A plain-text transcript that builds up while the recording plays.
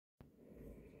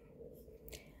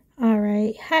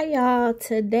right, hi y'all.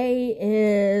 Today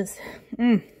is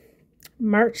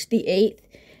March the 8th,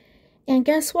 and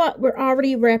guess what? We're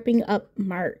already wrapping up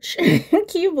March. Can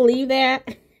you believe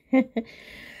that?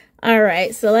 All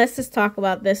right, so let's just talk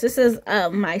about this. This is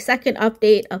my second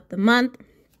update of the month.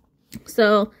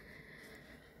 So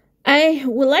I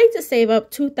would like to save up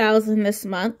 $2,000 this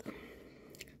month.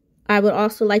 I would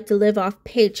also like to live off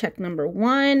paycheck number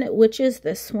 1, which is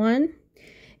this one.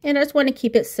 And I just want to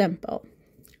keep it simple.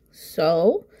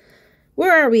 So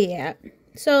where are we at?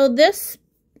 So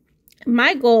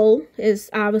my goal is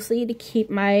obviously to keep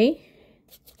my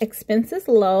expenses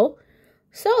low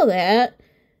so that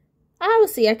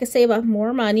obviously I can save up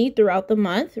more money throughout the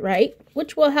month, right?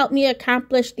 Which will help me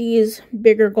accomplish these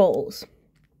bigger goals.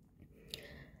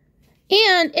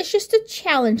 And it's just to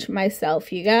challenge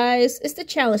myself, you guys. It's to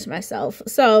challenge myself.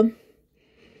 So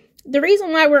the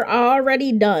reason why we're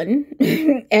already done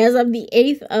as of the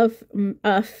 8th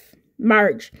of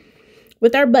March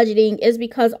with our budgeting is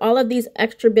because all of these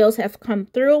extra bills have come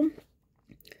through.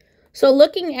 So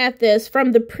looking at this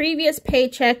from the previous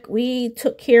paycheck, we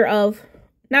took care of,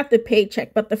 not the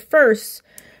paycheck, but the first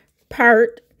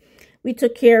part, we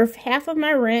took care of half of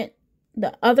my rent.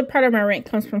 The other part of my rent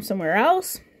comes from somewhere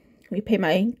else. We pay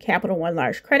my Capital One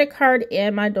large credit card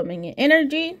and my Dominion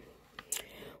Energy.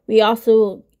 We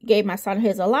also gave my son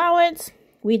his allowance.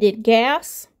 We did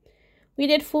gas. We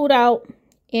did food out.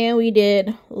 And we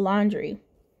did laundry.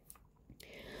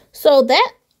 So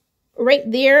that right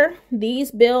there,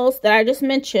 these bills that I just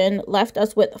mentioned left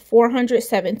us with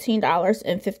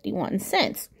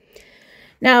 $417.51.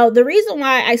 Now, the reason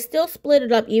why I still split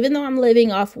it up, even though I'm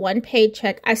living off one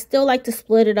paycheck, I still like to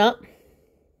split it up.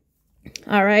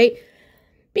 All right,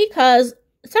 because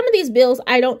some of these bills,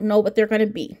 I don't know what they're going to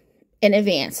be in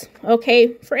advance.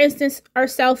 Okay, for instance, our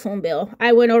cell phone bill.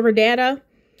 I went over data,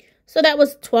 so that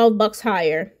was $12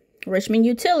 higher. Richmond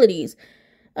utilities,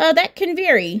 that can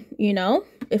vary, you know,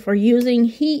 if we're using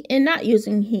heat and not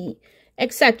using heat,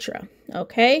 etc.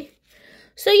 Okay,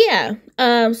 so yeah,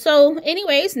 so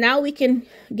anyways, now we can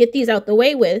get these out the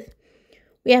way with.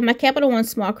 We have my Capital One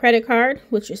small credit card,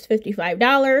 which is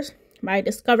 $55. My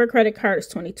Discover credit card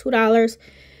is $22.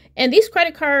 And these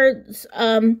credit cards,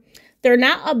 they're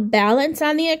not a balance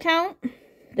on the account.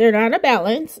 They're not a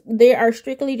balance. They are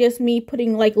strictly just me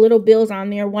putting like little bills on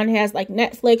there. One has like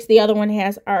Netflix. The other one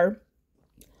has our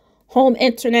home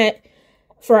internet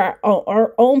for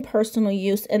our own personal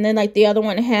use. And then like the other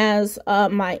one has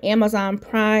my Amazon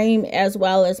Prime as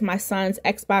well as my son's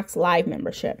Xbox Live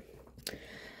membership.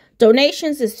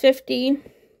 Donations is $50.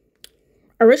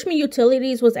 Our Richmond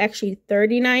utilities was actually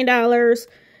 $39.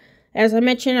 As I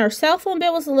mentioned, our cell phone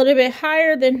bill was a little bit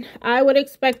higher than I would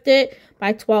expect it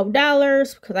by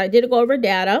 $12 because I did go over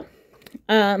data.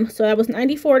 So that was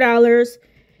 $94.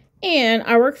 And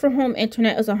our work from home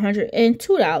internet was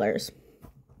 $102.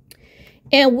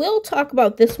 And we'll talk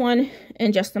about this one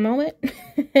in just a moment.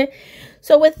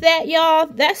 So with that, y'all,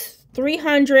 that's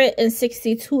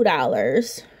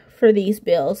 $362 for these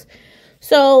bills.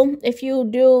 So if you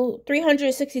do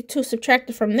 362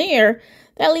 subtracted from there,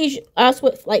 that leaves us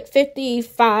with like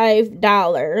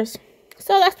 $55.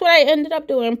 So that's what I ended up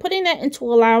doing. I'm putting that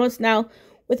into allowance. Now,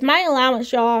 with my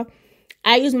allowance, y'all,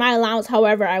 I use my allowance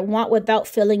however I want without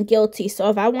feeling guilty. So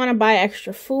if I want to buy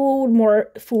extra food, more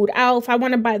food out, if I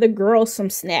want to buy the girls some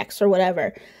snacks or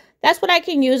whatever, that's what I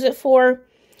can use it for.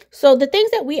 So the things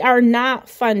that we are not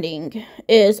funding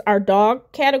is our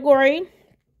dog category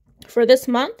for this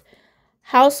month.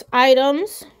 House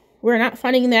items, we're not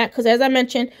funding that because, as I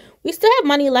mentioned, we still have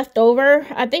money left over.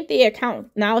 I think the account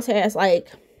now has like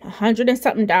 $100 and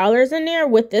something in there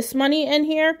with this money in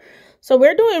here. So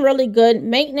we're doing really good.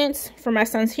 Maintenance for my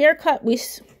son's haircut, we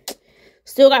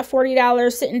still got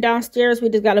 $40 sitting downstairs. We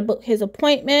just got to book his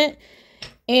appointment.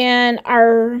 And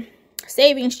our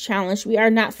savings challenge, we are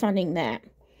not funding that.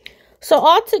 So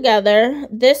altogether,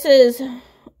 this is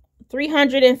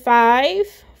 $305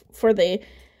 for the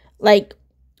like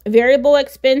variable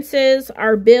expenses.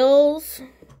 Our bills,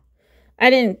 I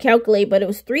didn't calculate, but it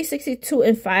was $362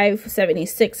 and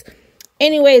 $576.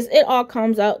 Anyways, it all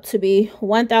comes out to be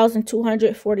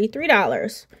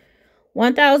 $1,243.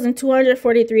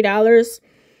 $1,243.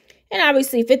 And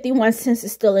obviously 51 cents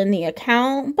is still in the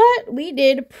account, but we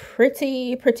did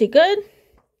pretty good.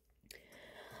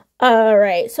 All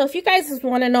right, so if you guys just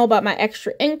want to know about my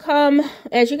extra income,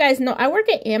 as you guys know, I work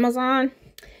at Amazon.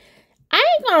 I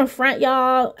ain't gonna front,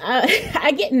 y'all.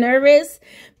 I get nervous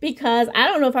because I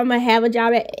don't know if I'm gonna have a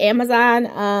job at Amazon.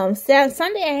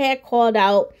 Sunday I had called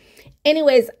out.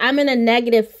 Anyways, I'm in a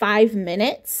negative 5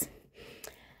 minutes.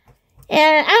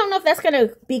 And I don't know if that's going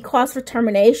to be cause for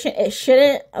termination. It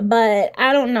shouldn't, but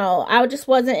I don't know. I just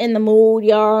wasn't in the mood,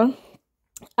 y'all.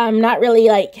 I'm not really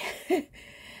like,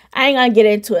 I ain't going to get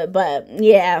into it, but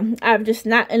yeah, I'm just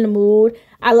not in the mood.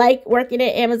 I like working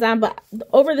at Amazon, but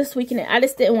over this weekend, I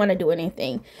just didn't want to do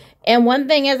anything. And one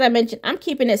thing, as I mentioned, I'm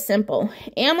keeping it simple.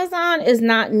 Amazon is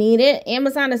not needed.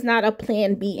 Amazon is not a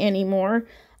plan B anymore.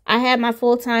 I have my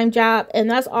full-time job, and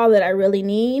that's all that I really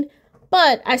need.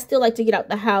 But I still like to get out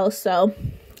the house, so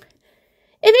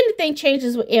if anything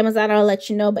changes with Amazon, I'll let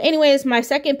you know. But anyways, my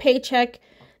second paycheck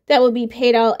that will be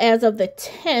paid out as of the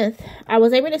 10th, I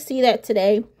was able to see that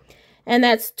today, and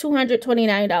that's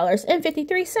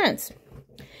 $229.53.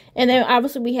 And then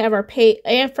obviously we have our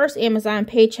first Amazon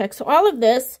paycheck. So all of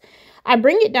this, I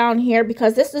bring it down here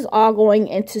because this is all going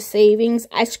into savings.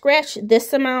 I scratched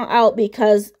this amount out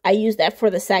because I use that for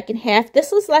the second half.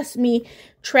 This lets me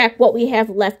track what we have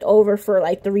left over for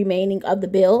like the remaining of the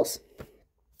bills.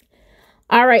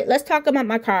 All right, let's talk about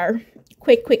my car.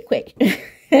 Quick.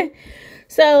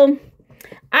 So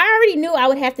I already knew I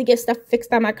would have to get stuff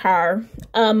fixed on my car.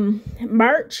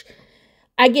 March,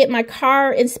 I get my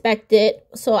car inspected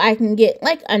so I can get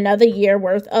like another year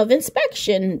worth of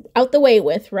inspection out the way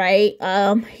with, right?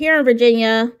 Here in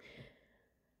Virginia,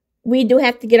 we do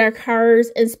have to get our cars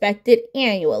inspected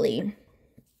annually.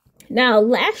 Now,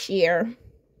 last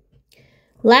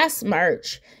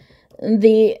March,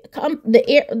 the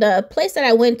place that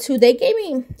I went to,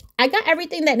 I got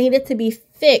everything that needed to be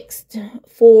fixed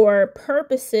for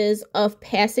purposes of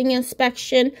passing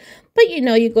inspection. But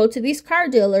you go to these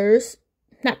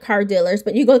not car dealers,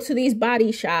 but you go to these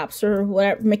body shops or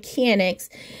whatever, mechanics,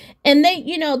 and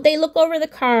they look over the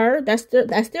car. That's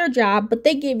their job, but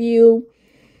they give you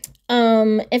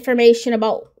information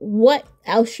about what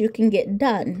else you can get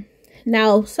done.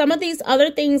 Now, some of these other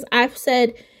things I've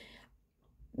said,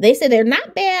 they say they're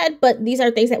not bad, but these are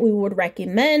things that we would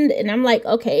recommend. And I'm like,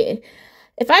 okay,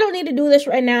 if I don't need to do this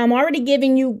right now, I'm already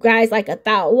giving you guys like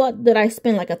what did I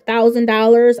spend, like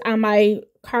 $1,000 on my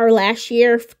car last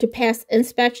year to pass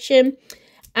inspection.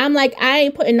 I'm like, I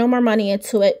ain't putting no more money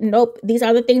into it. Nope. These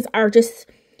other things are just,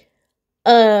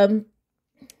 what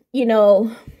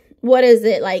is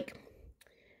it, like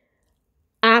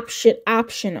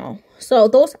optional. So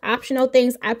those optional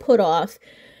things I put off.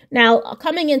 Now,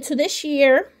 coming into this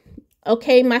year,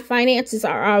 okay, my finances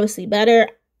are obviously better.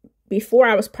 Before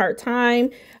I was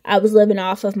part-time, I was living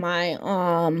off of my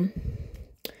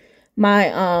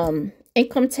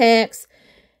income tax.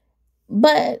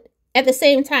 But at the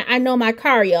same time, I know my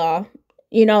car, y'all.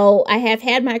 I have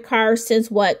had my car since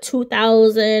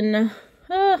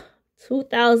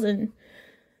 2011?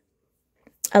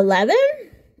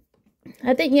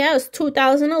 I think, yeah, it was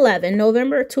 2011,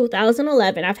 November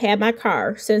 2011. I've had my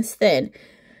car since then.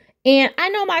 And I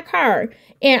know my car.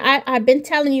 And I've been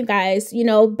telling you guys,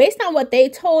 based on what they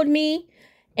told me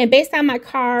and based on my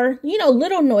car,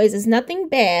 little noises, nothing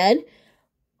bad.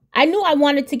 I knew I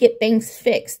wanted to get things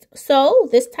fixed. So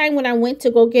this time when I went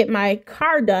to go get my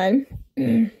car done,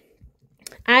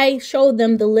 I showed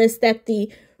them the list that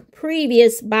the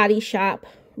previous body shop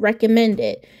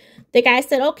recommended. The guy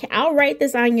said, okay, I'll write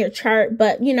this on your chart,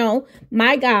 but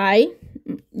my guy,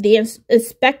 the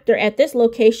inspector at this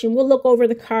location, will look over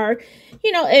the car,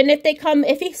 and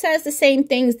if he says the same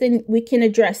things, then we can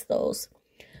address those.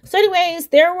 So anyways,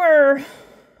 there were,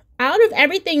 out of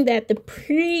everything that the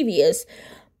previous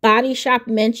body shop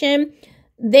mentioned,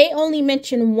 they only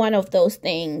mentioned one of those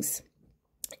things.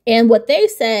 And what they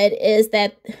said is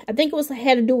that, I think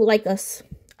had to do with like a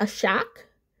shock,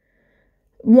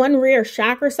 one rear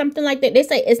shock or something like that. They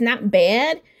say it's not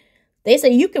bad. They say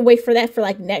you can wait for that for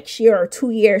like next year or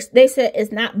 2 years. They said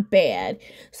it's not bad.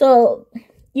 So,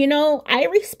 I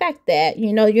respect that.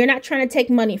 You're not trying to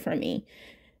take money from me.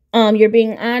 You're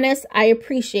being honest. I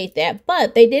appreciate that.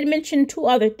 But they did mention 2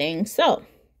 other things. So,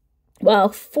 well,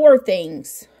 4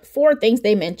 things. 4 things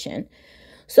they mentioned.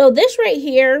 So this right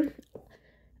here,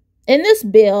 in this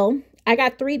bill, I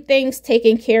got 3 things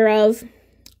taken care of.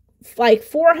 Like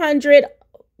 400,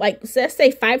 like let's say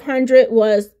 500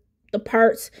 was the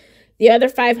parts. The other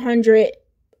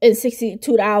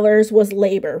 $562 was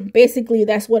labor. Basically,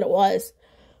 that's what it was.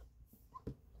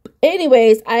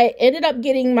 Anyways, I ended up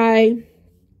getting my,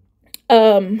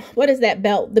 what is that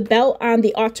belt? The belt on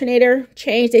the alternator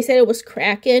changed. They said it was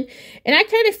cracking. And I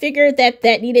kind of figured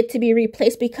that needed to be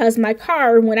replaced because my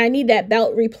car, when I need that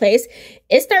belt replaced,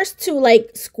 it starts to like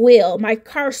squeal. My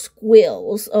car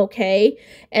squeals, okay?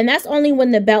 And that's only when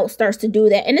the belt starts to do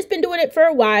that. And it's been doing it for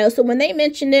a while. So when they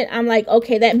mentioned it, I'm like,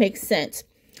 okay, that makes sense.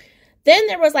 Then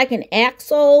there was like an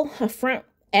axle, a front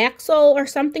axle or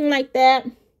something like that.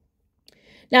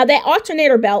 Now, that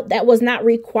alternator belt, that was not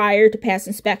required to pass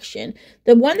inspection.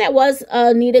 The one that was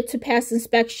needed to pass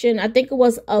inspection, I think it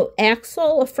was a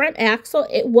front axle.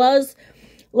 It was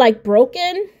like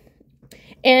broken.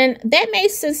 And that made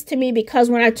sense to me because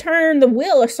when I turn the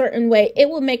wheel a certain way, it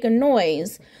would make a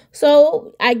noise.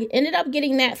 So I ended up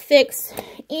getting that fixed.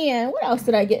 And what else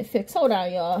did I get fixed? Hold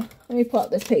on, y'all. Let me pull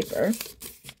out this paper.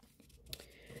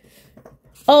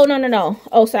 Oh, no.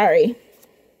 Oh, sorry.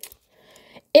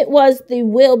 It was the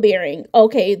wheel bearing.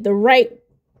 Okay, the right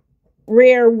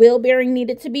rear wheel bearing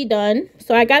needed to be done.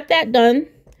 So I got that done.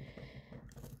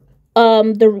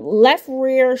 The left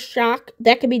rear shock,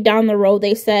 that could be down the road,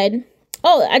 they said.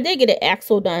 Oh, I did get an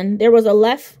axle done. There was a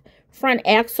left front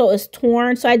axle is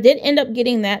torn. So I did end up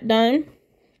getting that done.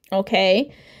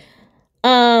 Okay.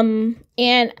 And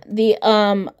the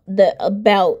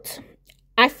belt.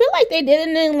 I feel like they did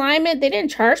an alignment. They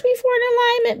didn't charge me for an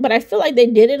alignment, but I feel like they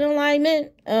did an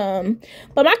alignment.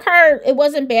 But my car, it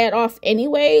wasn't bad off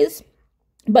anyways.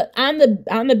 But on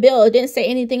the bill, it didn't say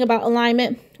anything about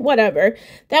alignment. Whatever.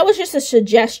 That was just a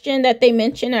suggestion that they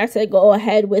mentioned. I said go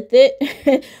ahead with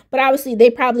it. But obviously,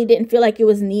 they probably didn't feel like it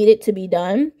was needed to be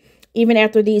done, even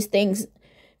after these things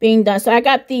being done. So I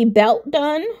got the belt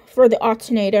done for the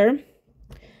alternator.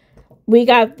 We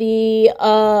got the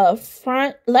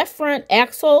left front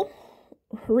axle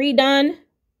redone,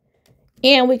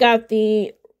 and we got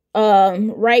the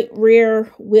right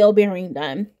rear wheel bearing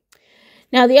done.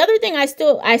 Now, the other thing I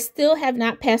still have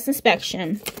not passed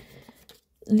inspection.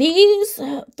 These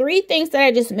 3 things that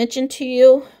I just mentioned to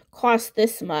you cost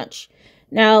this much.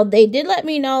 Now, they did let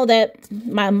me know that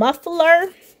my muffler,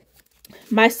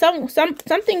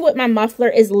 something with my muffler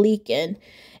is leaking.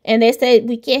 And they said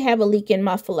we can't have a leaking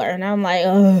muffler. And I'm like,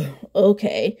 oh,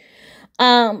 okay.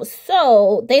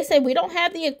 So they said we don't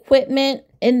have the equipment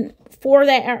for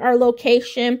that at our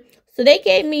location. So they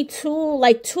gave me two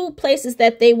places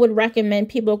that they would recommend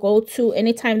people go to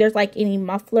anytime there's like any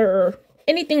muffler or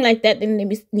anything like that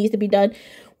needs to be done.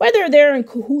 Whether they're in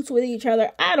cahoots with each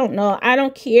other, I don't know. I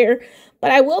don't care.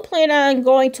 But I will plan on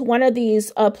going to one of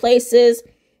these places.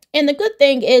 And the good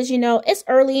thing is, it's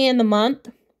early in the month.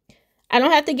 I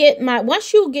don't have to get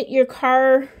once you get your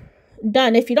car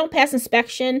done, if you don't pass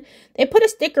inspection, they put a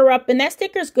sticker up, and that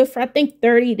sticker is good for, I think,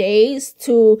 30 days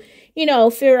to,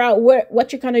 figure out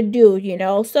what you're going to do,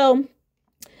 So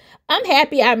I'm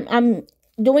happy. I'm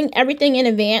doing everything in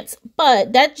advance,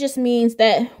 but that just means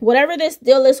that whatever this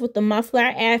deal is with the muffler,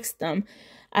 I asked them,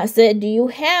 I said, do you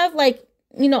have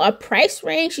a price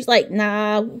range? She's like,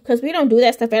 nah, because we don't do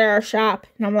that stuff at our shop.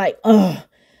 And I'm like, ugh.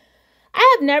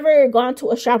 I have never gone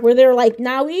to a shop where they're like,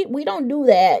 nah, we don't do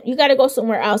that. You got to go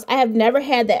somewhere else. I have never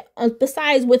had that.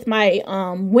 Besides with my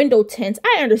window tints,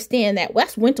 I understand that. Well,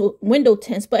 that's window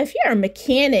tints. But if you're a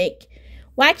mechanic,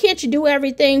 why can't you do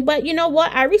everything? But you know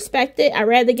what? I respect it. I'd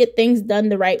rather get things done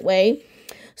the right way.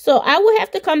 So I will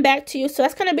have to come back to you. So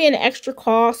that's going to be an extra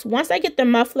cost. Once I get the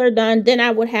muffler done, then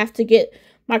I would have to get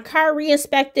my car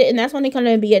re-inspected, and that's only going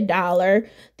to be $1.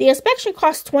 The inspection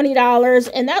costs $20,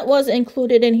 and that was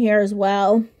included in here as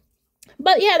well.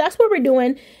 But yeah, that's what we're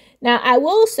doing. Now, I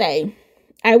will say,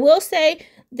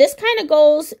 this kind of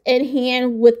goes in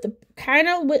hand with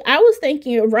I was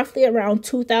thinking roughly around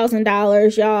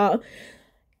 $2,000, y'all.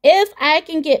 If I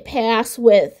can get past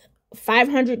with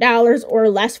 $500 or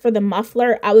less for the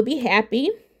muffler, I would be happy.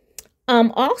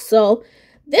 Also,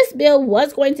 this bill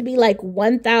was going to be like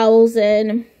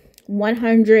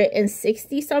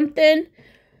 $1,160 something.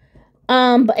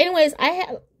 But anyways, I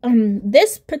have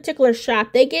this particular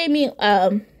shop, they gave me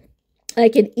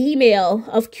like an email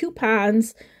of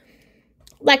coupons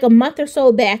like a month or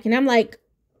so back, and I'm like,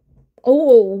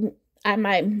 oh,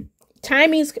 my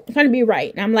timing's gonna be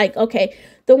right. And I'm like, okay,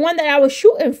 the one that I was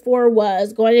shooting for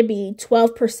was going to be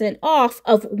 12% off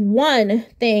of one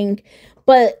thing,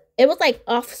 but it was like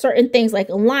off certain things like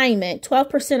alignment,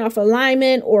 12% off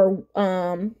alignment or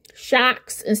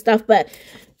shocks and stuff. But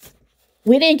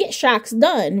we didn't get shocks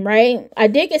done, right? I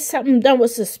did get something done with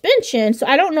suspension. So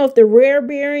I don't know if the rear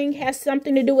bearing has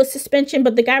something to do with suspension.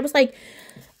 But the guy was like,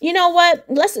 you know what?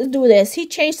 Let's do this. He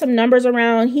changed some numbers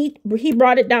around. He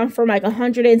brought it down from like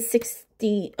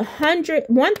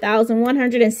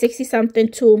 1,160 something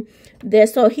to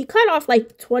this. So he cut off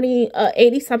like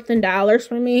 $80 something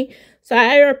for me. So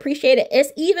I appreciate it.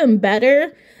 It's even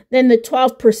better than the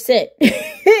 12%.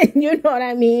 You know what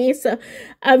I mean? So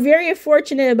I'm very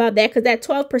fortunate about that, because that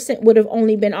 12% would have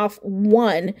only been off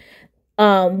one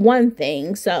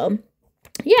thing. So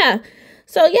yeah.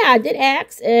 So yeah, I did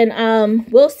ask, and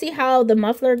we'll see how the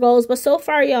muffler goes. But so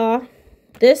far, y'all,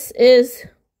 this is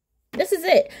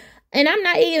it. And I'm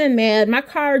not even mad. My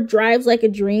car drives like a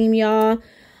dream, y'all.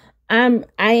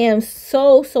 I am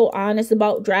so honest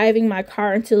about driving my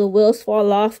car until the wheels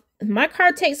fall off. My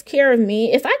car takes care of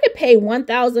me. If I could pay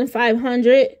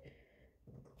 $1,500,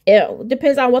 it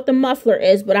depends on what the muffler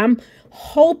is, but I'm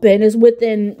hoping is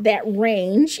within that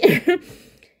range.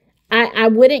 I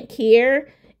wouldn't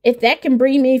care if that can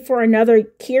carry me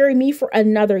for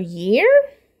another year.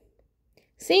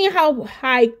 Seeing how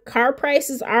high car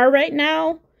prices are right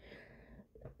now,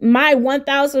 my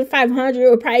 $1,500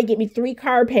 would probably get me 3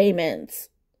 car payments.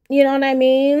 You know what I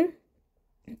mean?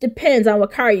 Depends on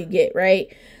what car you get, right?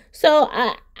 So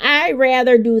I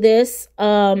rather do this.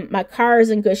 My car is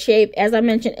in good shape, as I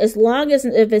mentioned. As long as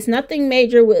if it's nothing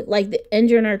major with like the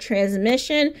engine or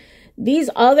transmission, these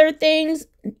other things,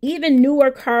 even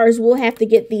newer cars will have to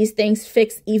get these things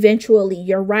fixed eventually.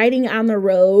 You're riding on the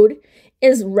road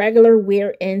is regular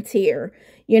wear and tear.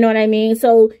 You know what I mean?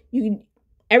 So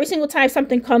every single time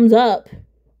something comes up,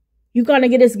 you're going to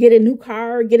get a new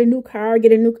car,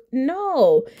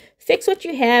 no, fix what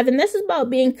you have. And this is about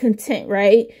being content,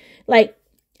 right? Like,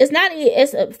 it's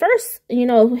first,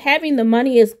 having the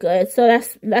money is good. So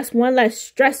that's one less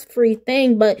stress-free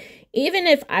thing. But even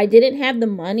if I didn't have the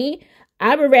money,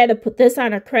 I would rather put this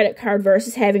on a credit card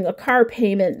versus having a car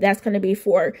payment that's going to be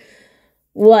for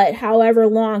however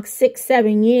long,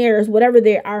 6-7 years, whatever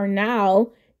they are now,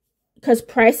 because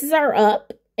prices are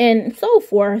up and so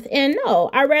forth. And no,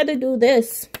 I'd rather do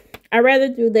this. And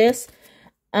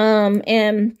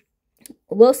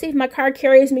we'll see if my car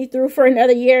carries me through for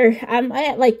another year. I'm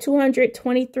at like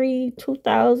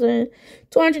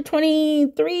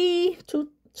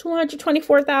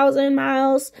 224,000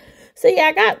 miles. So yeah,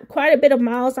 I got quite a bit of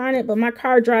miles on it, but my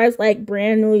car drives like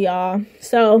brand new, y'all.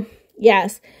 So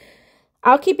yes,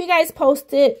 I'll keep you guys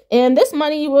posted. And this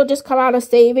money will just come out of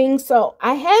savings. So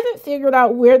I haven't figured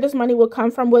out where this money will come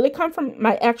from. Will it come from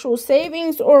my actual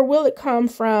savings, or will it come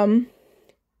from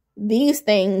these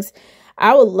things?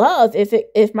 I would love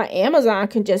if my Amazon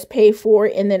can just pay for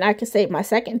it, and then I can save my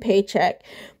second paycheck.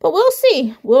 But we'll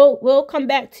see. We'll come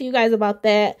back to you guys about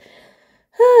that.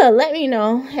 Let me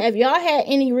know. Have y'all had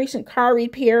any recent car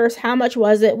repairs? How much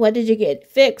was it? What did you get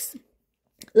fixed?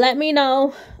 Let me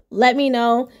know.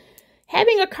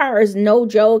 Having a car is no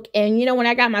joke. And when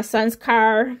I got my son's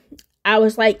car, I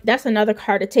was like, that's another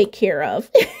car to take care of.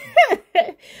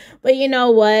 But you know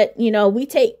what?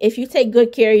 If you take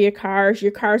good care of your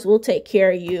cars will take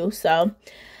care of you. So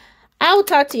I will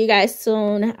talk to you guys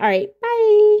soon. All right.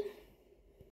 Bye.